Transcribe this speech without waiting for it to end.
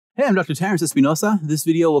Hey, I'm Dr. Terence Espinosa. This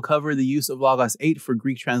video will cover the use of Logos 8 for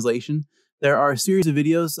Greek translation. There are a series of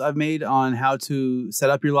videos I've made on how to set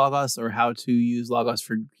up your Logos or how to use Logos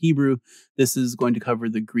for Hebrew. This is going to cover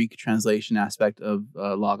the Greek translation aspect of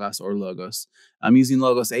Logos or Logos. I'm using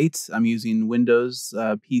Logos 8. I'm using Windows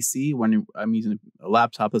PC when I'm using a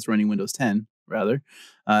laptop that's running Windows 10, rather.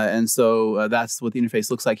 And so that's what the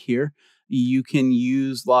interface looks like here. You can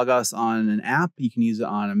use Logos on an app. You can use it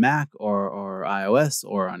on a Mac or iOS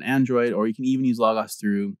or on Android, or you can even use Logos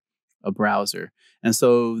through a browser. And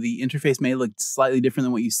so the interface may look slightly different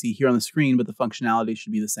than what you see here on the screen, but the functionality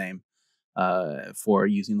should be the same for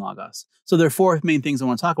using Logos. So there are four main things I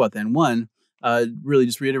want to talk about then. One, really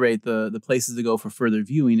just reiterate the places to go for further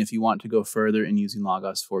viewing if you want to go further in using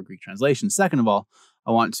Logos for Greek translation. Second of all, I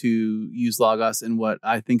want to use Logos in what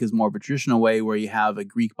I think is more of a traditional way, where you have a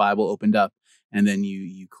Greek Bible opened up and then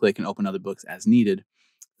you click and open other books as needed.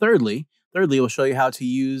 Thirdly, we'll show you how to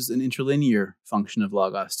use an interlinear function of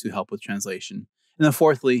Logos to help with translation. And then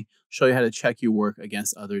fourthly, show you how to check your work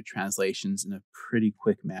against other translations in a pretty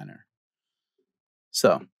quick manner.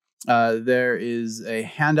 So there is a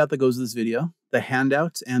handout that goes with this video. The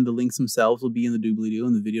handout and the links themselves will be in the doobly-doo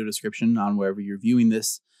in the video description on wherever you're viewing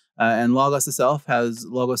this. And Logos itself has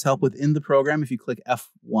Logos help within the program. If you click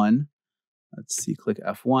F1, click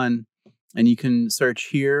F1, and you can search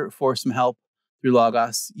here for some help through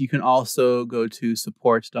Logos. You can also go to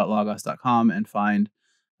support.logos.com and find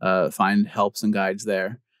helps and guides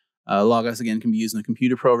there. Logos, again, can be used in a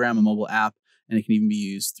computer program, a mobile app, and it can even be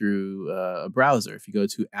used through a browser. If you go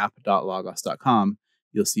to app.logos.com,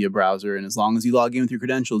 you'll see a browser, and as long as you log in with your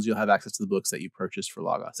credentials, you'll have access to the books that you purchased for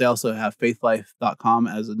Logos. They also have faithlife.com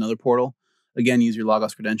as another portal. Again, use your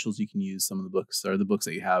Logos credentials. You can use some of the books or the books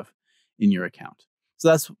that you have in your account. So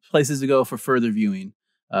that's places to go for further viewing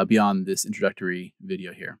beyond this introductory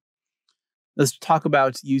video here. Let's talk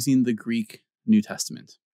about using the Greek New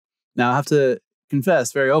Testament. Now, I have to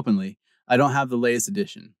confess very openly, I don't have the latest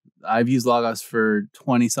edition. I've used Logos for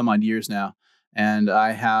 20 some odd years now, and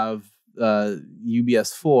I have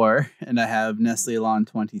UBS 4 and I have Nestle Aland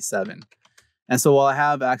 27. And so while I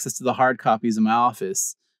have access to the hard copies in my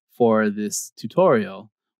office for this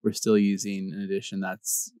tutorial, we're still using an edition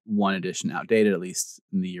that's one edition outdated, at least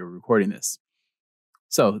in the year we're recording this.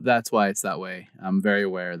 So that's why it's that way. I'm very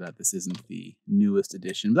aware that this isn't the newest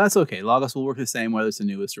edition, but that's okay. Logos will work the same whether it's the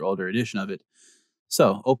newest or older edition of it.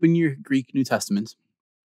 So open your Greek New Testament.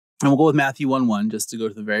 And we'll go with Matthew 1:1 just to go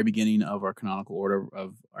to the very beginning of our canonical order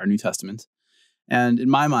of our New Testament. And in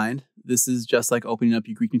my mind, this is just like opening up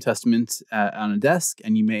your Greek New Testament on a desk,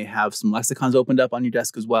 and you may have some lexicons opened up on your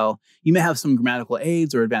desk as well. You may have some grammatical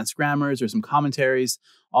aids or advanced grammars or some commentaries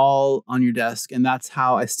all on your desk, and that's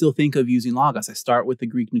how I still think of using Logos. I start with the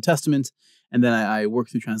Greek New Testament, and then I work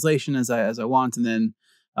through translation as I want, and then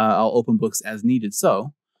I'll open books as needed.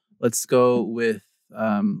 So let's go with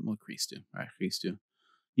Christou. All right, Christou.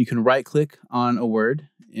 You can right-click on a word,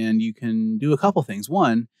 and you can do a couple things.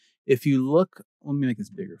 One, if you look, let me make this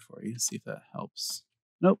bigger for you, see if that helps.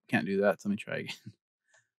 Nope, can't do that. So let me try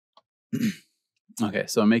again. Okay,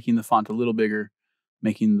 so I'm making the font a little bigger,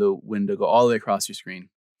 making the window go all the way across your screen.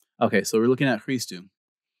 Okay, so we're looking at Christou.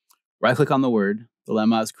 Right-click on the word. The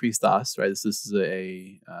lemma is Christos, right? This is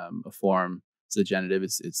a form. It's a genitive.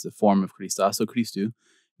 It's a form of Christos, so Christou.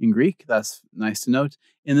 In Greek, that's nice to note.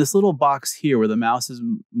 In this little box here where the mouse is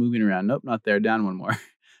moving around, nope, not there, down one more.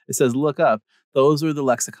 It says look up. Those are the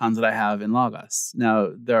lexicons that I have in Logos. Now,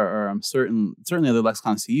 there are certainly other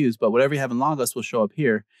lexicons to use, but whatever you have in Logos will show up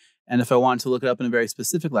here. And if I want to look it up in a very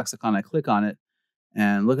specific lexicon, I click on it,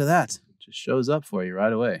 and look at that. It just shows up for you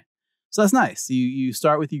right away. So that's nice. You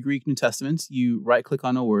start with your Greek New Testament, you right-click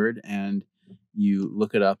on a word, and you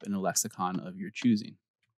look it up in a lexicon of your choosing.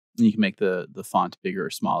 And you can make the font bigger or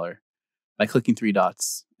smaller by clicking three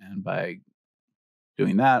dots and by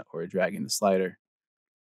doing that or dragging the slider.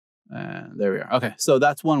 There we are. Okay, so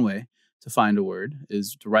that's one way to find a word,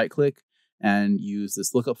 is to right-click and use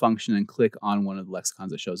this lookup function and click on one of the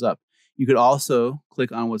lexicons that shows up. You could also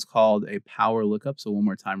click on what's called a power lookup. So one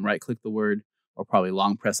more time, right-click the word, or probably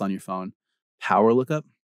long press on your phone, power lookup.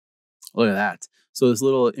 Look at that. So this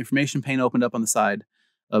little information pane opened up on the side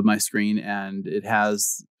of my screen, and it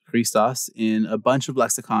has Christos in a bunch of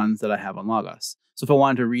lexicons that I have on Logos. So if I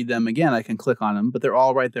wanted to read them again, I can click on them, but they're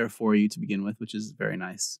all right there for you to begin with, which is very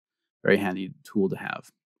nice, very handy tool to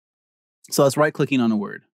have. So that's right-clicking on a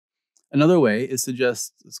word. Another way is to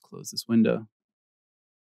let's close this window,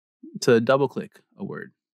 to double-click a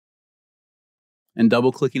word. And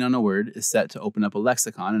double-clicking on a word is set to open up a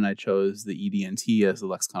lexicon, and I chose the EDNT as the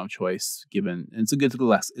lexicon of choice, given, and it's a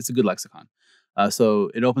good lexicon.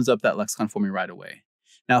 So it opens up that lexicon for me right away.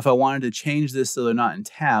 Now, if I wanted to change this so they're not in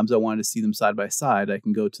tabs, I wanted to see them side by side, I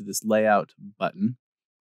can go to this layout button.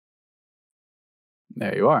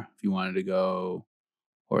 There you are. If you wanted to go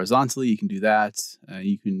horizontally, you can do that.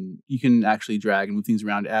 You can actually drag and move things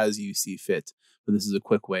around as you see fit, but this is a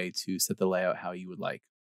quick way to set the layout how you would like.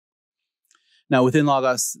 Now, within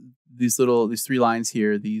Logos, these 3 lines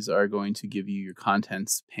here, these are going to give you your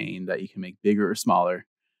contents pane that you can make bigger or smaller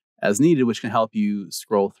as needed, which can help you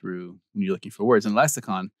scroll through when you're looking for words. In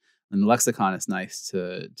Lexicon, it's nice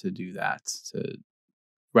to do that.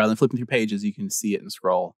 Rather than flipping through pages, you can see it and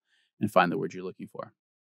scroll and find the word you're looking for.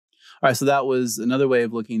 All right, so that was another way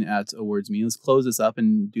of looking at a word's meaning. Let's close this up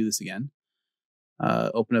and do this again.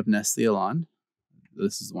 Open up Nestle-Aland.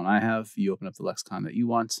 This is the one I have. You open up the lexicon that you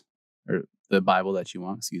want, or the Bible that you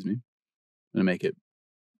want, excuse me. I'm going to make it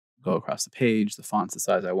go across the page. The font's the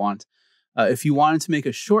size I want. If you wanted to make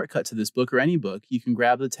a shortcut to this book or any book, you can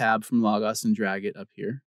grab the tab from Logos and drag it up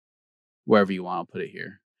here, wherever you want. I'll put it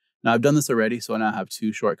here. Now, I've done this already, so I now have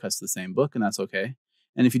 2 shortcuts to the same book, and that's okay.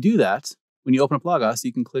 And if you do that, when you open up Logos,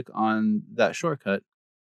 you can click on that shortcut.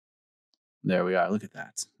 There we are. Look at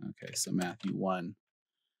that. Okay, so Matthew 1.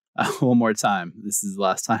 One more time. This is the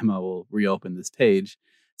last time I will reopen this page.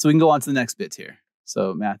 So we can go on to the next bit here.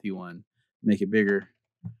 So Matthew 1, make it bigger.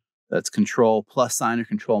 That's Control plus sign or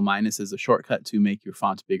Control minus is a shortcut to make your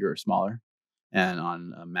font bigger or smaller. And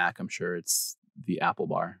on a Mac, I'm sure it's the Apple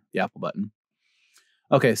bar, the Apple button.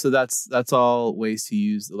 Okay, so that's all ways to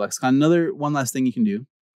use the lexicon. One last thing you can do.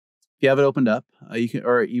 If you have it opened up, you can,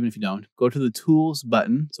 or even if you don't, go to the Tools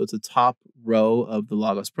button. So it's the top row of the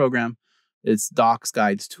Logos program. It's Docs,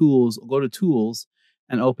 Guides, Tools. Go to Tools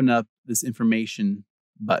and open up this information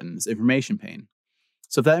button, this information pane.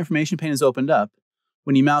 So if that information pane is opened up,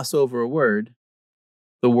 when you mouse over a word,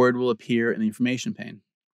 the word will appear in the information pane.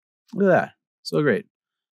 Look at that. So great.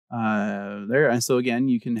 There. And so again,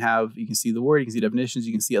 you can see the word, you can see definitions,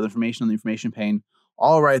 you can see other information on the information pane,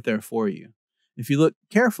 all right there for you. If you look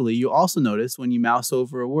carefully, you'll also notice when you mouse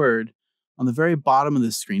over a word, on the very bottom of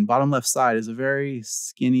the screen, bottom left side, is a very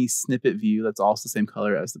skinny snippet view that's also the same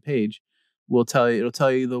color as the page. It'll tell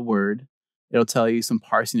you the word. It'll tell you some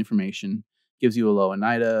parsing information. Gives you a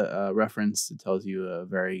Louw-Nida reference. It tells you a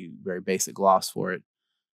very, very basic gloss for it.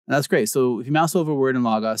 And that's great. So if you mouse over a word in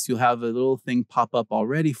Logos, you'll have a little thing pop up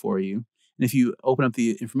already for you. And if you open up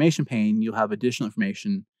the information pane, you'll have additional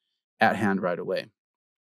information at hand right away.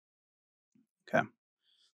 Okay.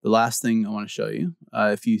 The last thing I want to show you,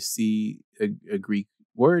 if you see a Greek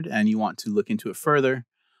word and you want to look into it further,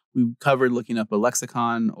 we covered looking up a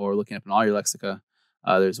lexicon or looking up in all your lexica.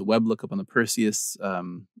 There's a web lookup on the Perseus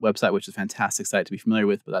website, which is a fantastic site to be familiar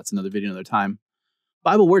with, but that's another video another time.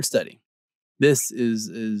 Bible word study. This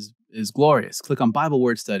is glorious. Click on Bible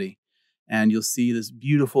word study, and you'll see this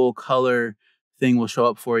beautiful color thing will show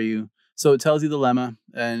up for you. So it tells you the lemma,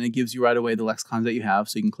 and it gives you right away the lexicons that you have,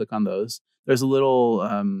 so you can click on those. There's a little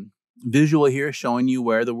visual here showing you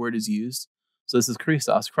where the word is used. So this is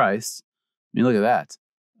Christos, Christ. I mean, look at that.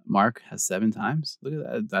 Mark has 7 times. Look at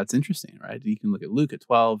that. That's interesting, right? You can look at Luke at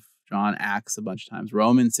 12, John, Acts a bunch of times,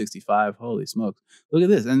 Romans 65. Holy smokes. Look at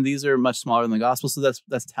this. And these are much smaller than the gospel. So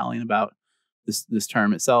that's telling about this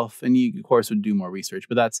term itself. And you, of course, would do more research,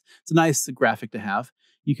 but it's a nice graphic to have.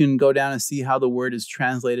 You can go down and see how the word is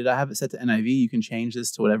translated. I have it set to NIV. You can change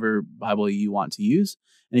this to whatever Bible you want to use.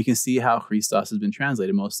 And you can see how Christos has been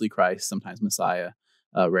translated, mostly Christ, sometimes Messiah,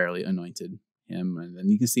 rarely anointed him. And then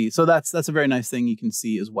you can see, so that's a very nice thing you can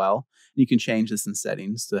see as well. And you can change this in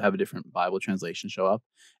settings to have a different Bible translation show up.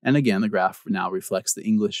 And again, the graph now reflects the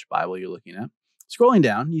English Bible you're looking at. Scrolling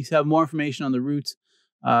down, you have more information on the root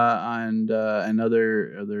and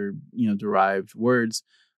other derived words.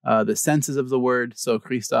 The senses of the word, so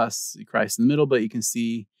Christos, Christ in the middle, but you can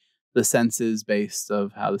see the senses based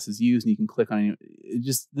of how this is used, and you can click on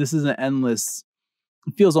it. This is an endless,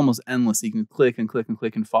 it feels almost endless. You can click and click and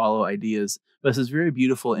click and follow ideas, but it's this very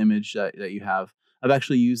beautiful image that you have. I've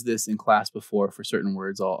actually used this in class before for certain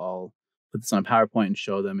words. I'll put this on a PowerPoint and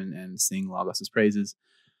show them and sing Logos' praises.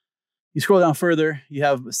 You scroll down further, you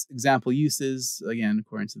have example uses, again,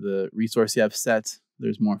 according to the resource you have set.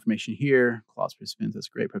 There's more information here. Clause participants, that's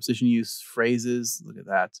great. Preposition use, phrases, look at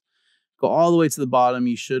that. Go all the way to the bottom,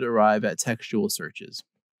 you should arrive at textual searches.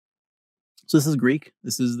 So this is Greek.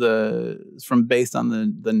 This is based on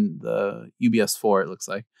the UBS 4, it looks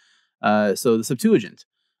like. So the Septuagint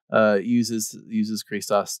uses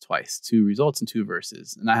Christos twice, 2 results and 2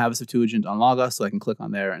 verses. And I have a Septuagint on Logos, so I can click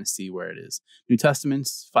on there and see where it is. New Testament,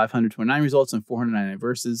 529 results and 499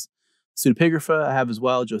 verses. Pseudepigrapha I have as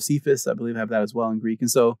well. Josephus, I believe I have that as well in Greek.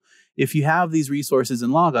 And so if you have these resources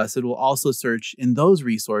in Logos, it will also search in those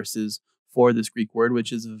resources for this Greek word,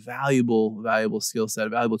 which is a valuable skill set, a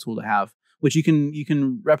valuable tool to have, which you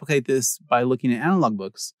can replicate this by looking at analog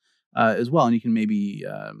books as well. And you can maybe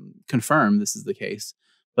confirm this is the case.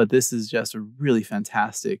 But this is just a really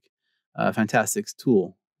fantastic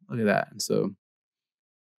tool. Look at that. And so,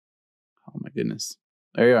 oh my goodness,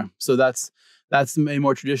 there you are. So that's a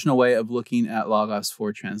more traditional way of looking at Logos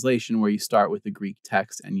for translation, where you start with the Greek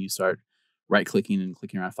text and you start right-clicking and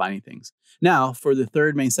clicking around finding things. Now, for the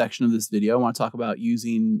third main section of this video, I want to talk about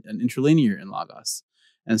using an interlinear in Logos.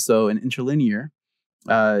 And so an interlinear,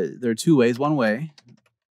 there are two ways. One way,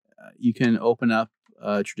 you can open up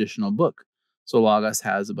a traditional book. So Logos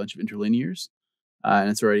has a bunch of interlinears, and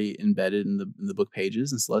it's already embedded in the book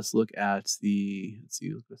pages. And so let's look at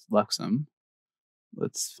Lexicon.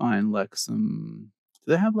 Let's find Lexicon.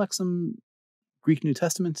 Do they have Lexicon Greek New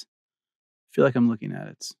Testament? I feel like I'm looking at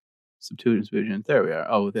it. Septuagint. There we are.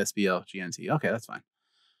 Oh, with SBL, GNT. Okay, that's fine.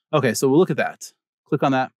 Okay, so we'll look at that. Click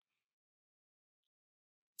on that.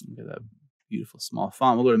 Look at that beautiful small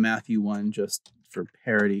font. We'll go to Matthew 1 just for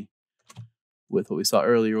parity with what we saw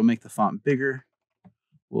earlier. We'll make the font bigger.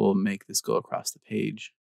 We'll make this go across the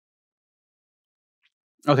page.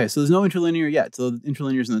 Okay, so there's no interlinear yet. So the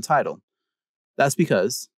interlinear is in the title. That's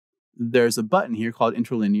because there's a button here called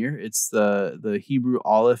Interlinear. It's the Hebrew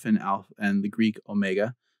Aleph and Alpha and the Greek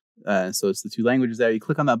Omega. So it's the two languages there. You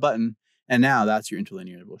click on that button, and now that's your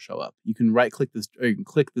interlinear that will show up. You can right-click this, or you can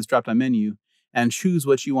click this drop-down menu and choose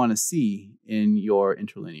what you want to see in your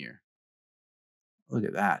interlinear. Look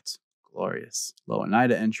at that. Glorious.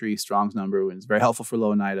 Lohenidah entry, Strong's number, and it's very helpful for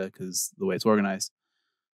Lohenidah because the way it's organized.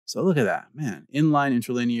 So look at that, man. Inline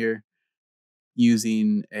interlinear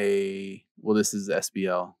using this is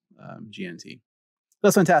SBL GNT.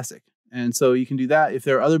 That's fantastic. And so you can do that. If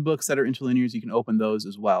there are other books that are interlinears, you can open those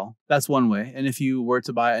as well. That's one way. And if you were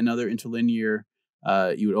to buy another interlinear,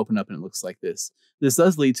 you would open up and it looks like this. This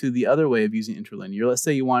does lead to the other way of using interlinear. Let's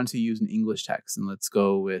say you wanted to use an English text, and let's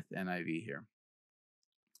go with NIV here.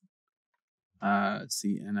 Let's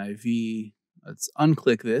see, NIV. Let's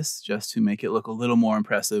unclick this just to make it look a little more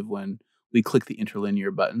impressive when we click the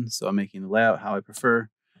interlinear button. So I'm making the layout how I prefer,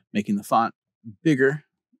 making the font bigger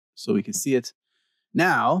so we can see it.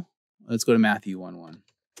 Now, let's go to Matthew 1:1.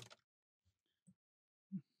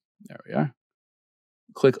 There we are.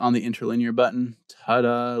 Click on the interlinear button.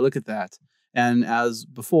 Ta-da! Look at that. And as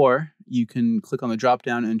before, you can click on the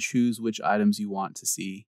drop-down and choose which items you want to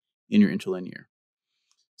see in your interlinear.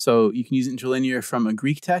 So you can use interlinear from a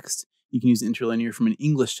Greek text. You can use interlinear from an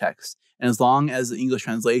English text. And as long as the English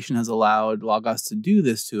translation has allowed Logos to do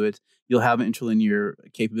this to it, you'll have an interlinear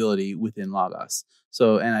capability within Logos.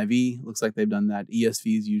 So NIV, looks like they've done that.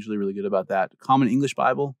 ESV is usually really good about that. Common English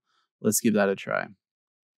Bible, let's give that a try.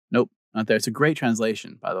 Nope, not there. It's a great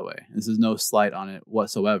translation, by the way. This is no slight on it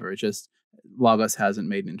whatsoever. It's just Logos hasn't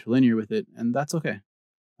made an interlinear with it, and that's okay.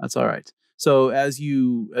 That's all right. So as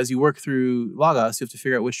you work through Logos, you have to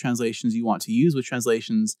figure out which translations you want to use, which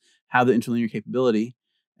translations have the interlinear capability,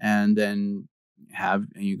 and then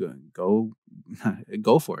you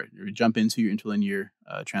go for it, or jump into your interlinear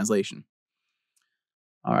translation.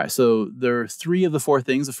 All right, so there are three of the four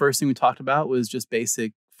things. The first thing we talked about was just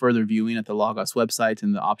basic further viewing at the Logos website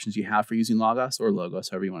and the options you have for using Logos, or Logos,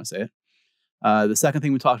 however you want to say it. The second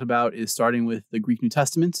thing we talked about is starting with the Greek New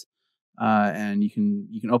Testament. And you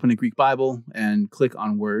can open a Greek Bible and click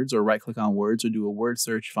on words, or right-click on words, or do a word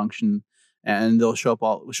search function, and they'll show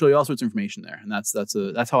you all sorts of information there. And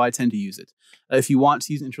that's how I tend to use it. If you want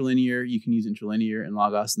to use interlinear, you can use interlinear in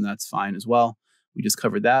Logos, and that's fine as well. We just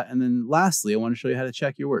covered that. And then lastly, I want to show you how to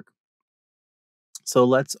check your work. So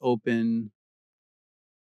let's open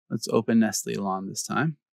Nestle Aland this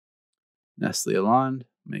time. Nestle Aland,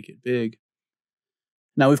 make it big.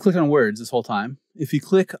 Now we've clicked on words this whole time. If you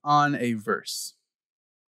click on a verse,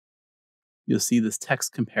 you'll see this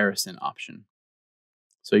text comparison option.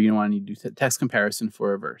 So you're going to want to do text comparison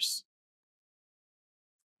for a verse.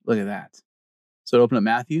 Look at that. So to open up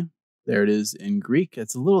Matthew, there it is in Greek.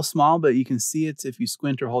 It's a little small, but you can see it if you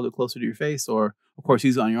squint or hold it closer to your face, or of course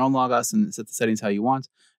use it on your own Logos and set the settings how you want. It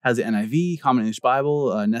has the NIV, Common English Bible,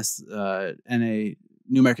 NA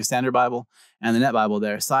New American Standard Bible, and the Net Bible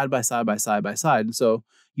there, side by side. And so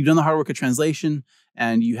you've done the hard work of translation,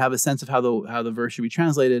 and you have a sense of how the verse should be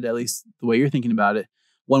translated, at least the way you're thinking about it.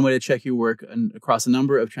 One way to check your work across a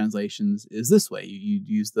number of translations is this way. You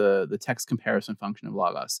use the text comparison function of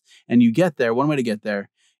Logos. And you get there, one way to get there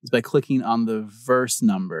is by clicking on the verse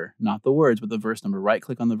number, not the words, but the verse number.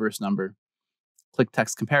 Right-click on the verse number, click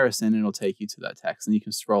text comparison, and it'll take you to that text. And you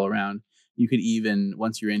can scroll around. You could even,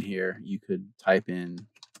 once you're in here, you could type in,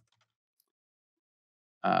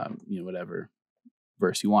 whatever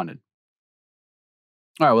verse you wanted.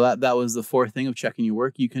 All right, well, that was the fourth thing of checking your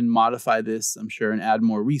work. You can modify this, I'm sure, and add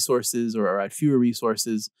more resources or add fewer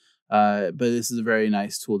resources. But this is a very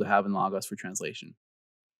nice tool to have in Logos for translation.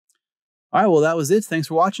 All right, well, that was it. Thanks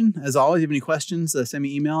for watching. As always, if you have any questions, send me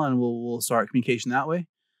an email and we'll start communication that way.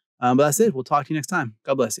 But that's it. We'll talk to you next time.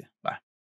 God bless you. Bye.